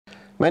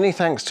Many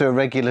thanks to a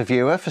regular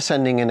viewer for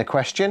sending in a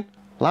question.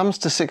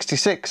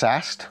 Lamster66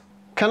 asked,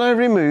 can I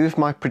remove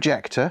my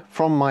projector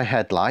from my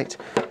headlight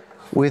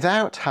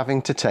without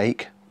having to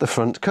take the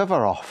front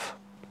cover off?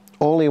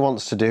 All he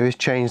wants to do is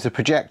change the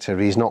projector.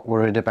 He's not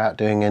worried about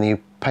doing any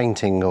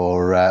painting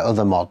or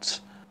other mods.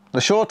 The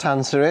short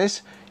answer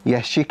is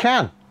yes, you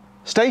can.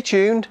 Stay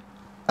tuned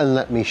and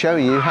let me show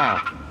you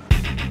how.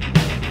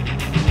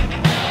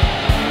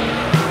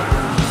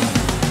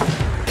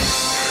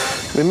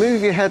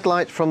 Remove your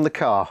headlight from the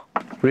car.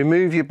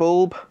 Remove your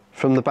bulb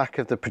from the back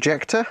of the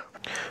projector.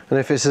 And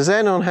if it's a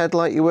xenon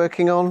headlight you're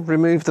working on,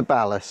 remove the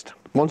ballast.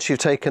 Once you've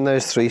taken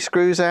those 3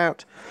 screws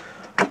out,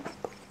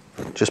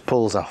 it just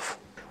pulls off.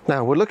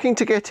 Now we're looking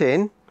to get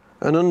in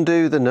and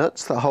undo the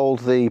nuts that hold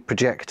the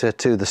projector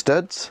to the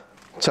studs.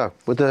 So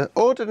with an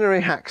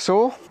ordinary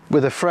hacksaw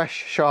with a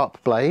fresh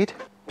sharp blade,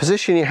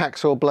 position your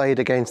hacksaw blade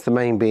against the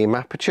main beam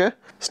aperture,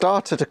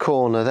 start at a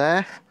corner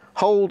there,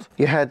 hold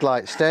your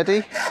headlight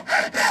steady.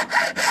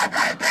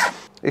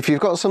 If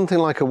you've got something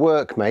like a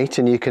workmate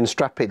and you can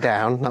strap it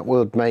down, that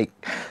would make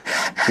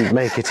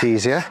it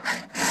easier.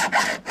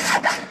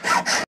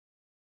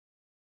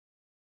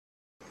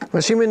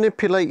 As you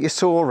manipulate your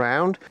saw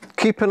around,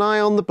 keep an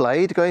eye on the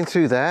blade going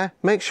through there.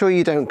 Make sure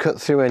you don't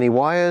cut through any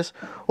wires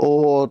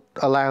or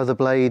allow the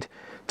blade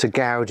to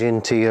gouge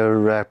into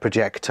your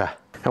projector.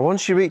 And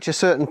once you reach a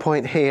certain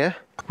point here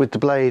with the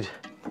blade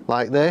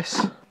like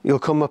this, you'll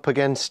come up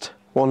against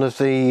one of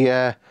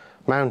the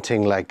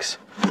mounting legs.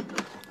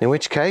 In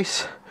which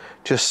case,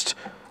 just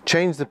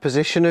change the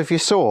position of your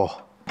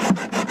saw.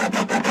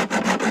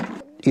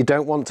 You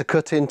don't want to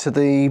cut into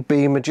the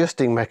beam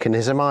adjusting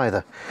mechanism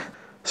either.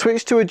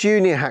 Switch to a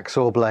junior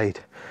hacksaw blade.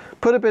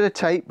 Put a bit of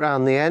tape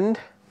round the end.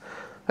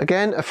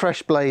 Again, a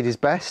fresh blade is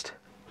best.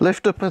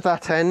 Lift up at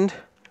that end,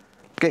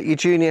 get your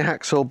junior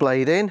hacksaw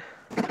blade in.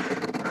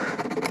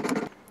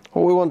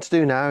 What we want to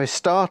do now is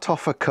start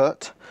off a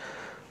cut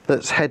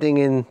that's heading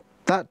in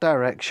that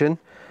direction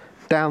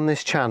down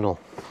this channel,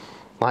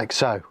 like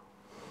so.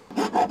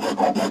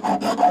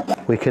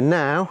 We can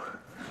now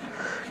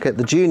get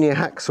the junior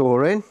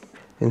hacksaw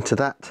into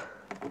that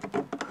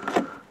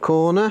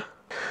corner.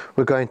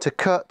 We're going to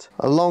cut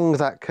along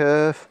that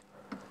curve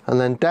and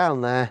then down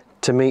there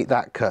to meet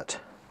that cut.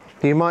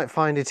 You might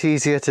find it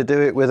easier to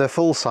do it with a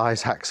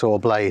full-size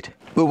hacksaw blade,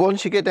 but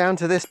once you get down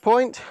to this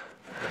point,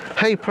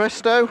 hey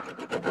presto,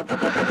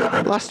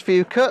 last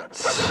few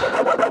cuts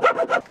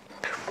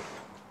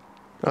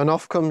and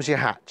off comes your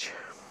hatch.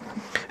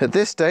 At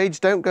this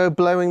stage, don't go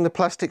blowing the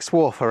plastic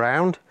swarf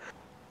around.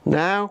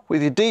 Now,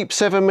 with your deep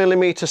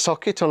 7mm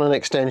socket on an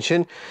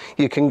extension,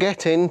 you can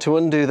get in to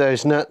undo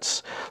those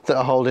nuts that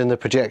are holding the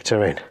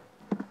projector in.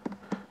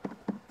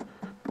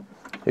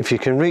 If you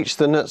can reach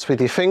the nuts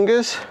with your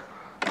fingers,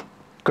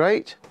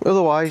 great.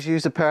 Otherwise,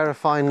 use a pair of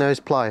fine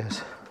nose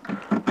pliers.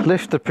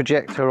 Lift the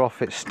projector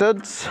off its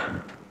studs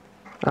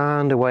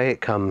and away it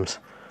comes.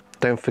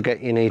 Don't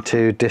forget you need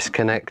to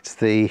disconnect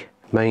the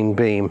main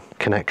beam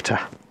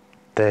connector.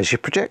 There's your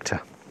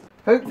projector.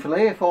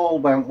 Hopefully, if all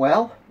went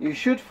well, you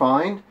should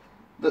find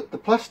that the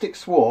plastic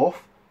swarf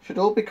should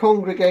all be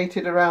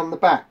congregated around the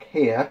back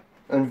here,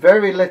 and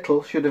very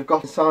little should have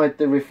got inside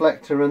the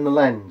reflector and the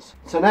lens.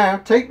 So now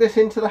take this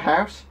into the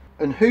house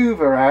and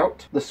hoover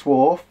out the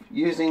swarf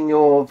using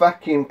your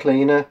vacuum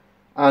cleaner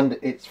and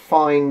its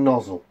fine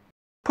nozzle.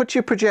 Put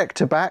your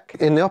projector back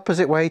in the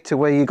opposite way to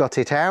where you got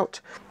it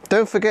out.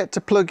 Don't forget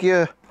to plug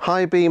your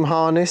high beam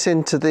harness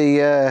into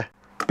the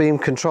beam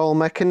control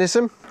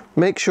mechanism.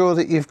 Make sure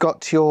that you've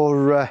got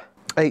your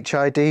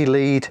HID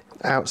lead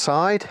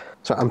outside,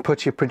 and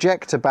put your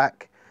projector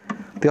back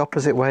the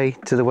opposite way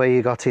to the way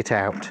you got it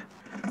out.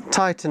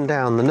 Tighten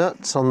down the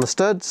nuts on the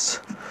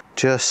studs,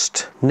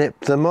 just nip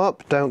them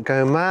up, don't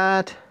go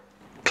mad.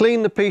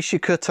 Clean the piece you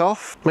cut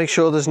off, make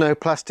sure there's no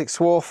plastic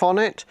swarf on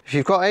it. If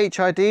you've got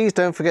HIDs,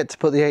 don't forget to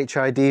put the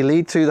HID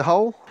lead through the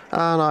hole,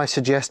 and I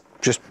suggest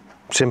just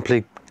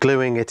simply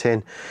gluing it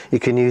in. You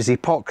can use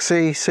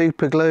epoxy,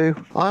 super glue.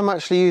 I'm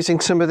actually using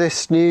some of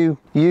this new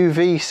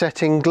UV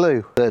setting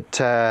glue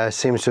that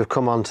seems to have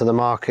come onto the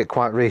market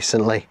quite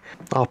recently.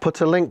 I'll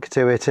put a link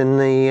to it in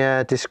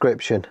the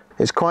description.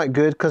 It's quite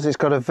good because it's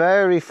got a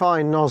very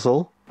fine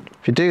nozzle.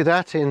 If you do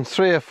that in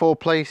 3 or 4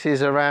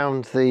 places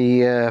around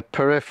the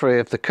periphery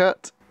of the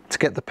cut to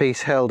get the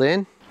piece held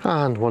in,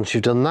 and once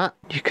you've done that,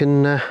 you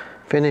can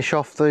finish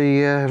off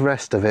the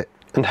rest of it.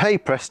 And hey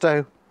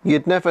presto,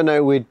 you'd never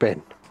know we'd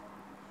been.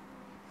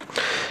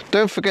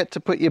 Don't forget to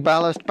put your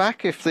ballast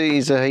back if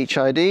these are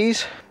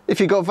HIDs. If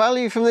you got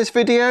value from this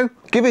video,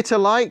 give it a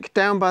like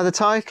down by the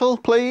title,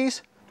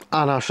 please.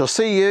 And I shall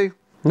see you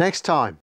next time.